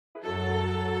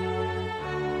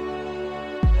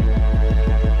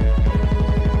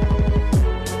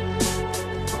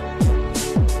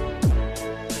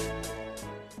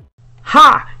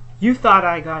Ha! You thought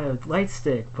I got a light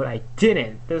stick, but I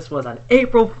didn't. This was an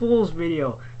April Fool's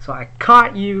video. So I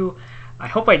caught you. I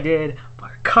hope I did, but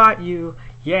I caught you.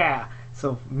 Yeah.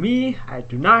 So me, I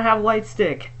do not have a light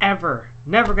stick. Ever.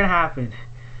 Never gonna happen.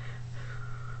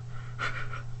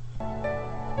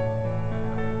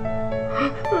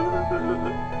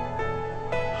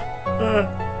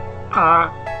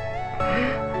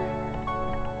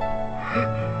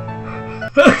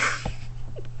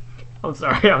 I'm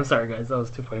sorry guys, that was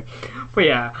too funny. But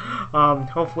yeah,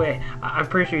 hopefully, I'm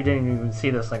pretty sure you didn't even see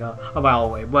this like a mile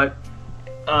away, but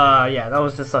yeah, that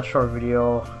was just a short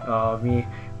video of me,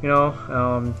 you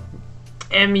know,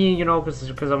 and me, you know,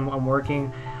 because I'm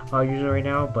working usually right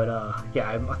now, but yeah,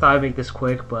 I thought I'd make this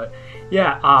quick, but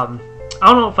yeah, I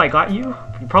don't know if I got you.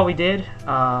 You probably did,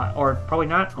 or probably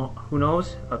not. Who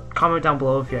knows? Comment down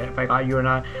below if I got you or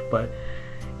not. But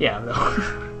yeah,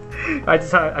 no. I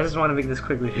just want to make this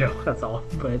quick video. That's all.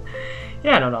 But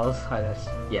yeah, no, that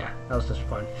was just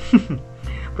fun.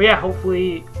 But yeah,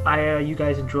 hopefully you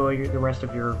guys enjoy the rest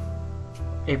of your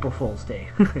April Fool's Day.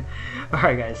 All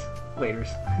right, guys. Laters.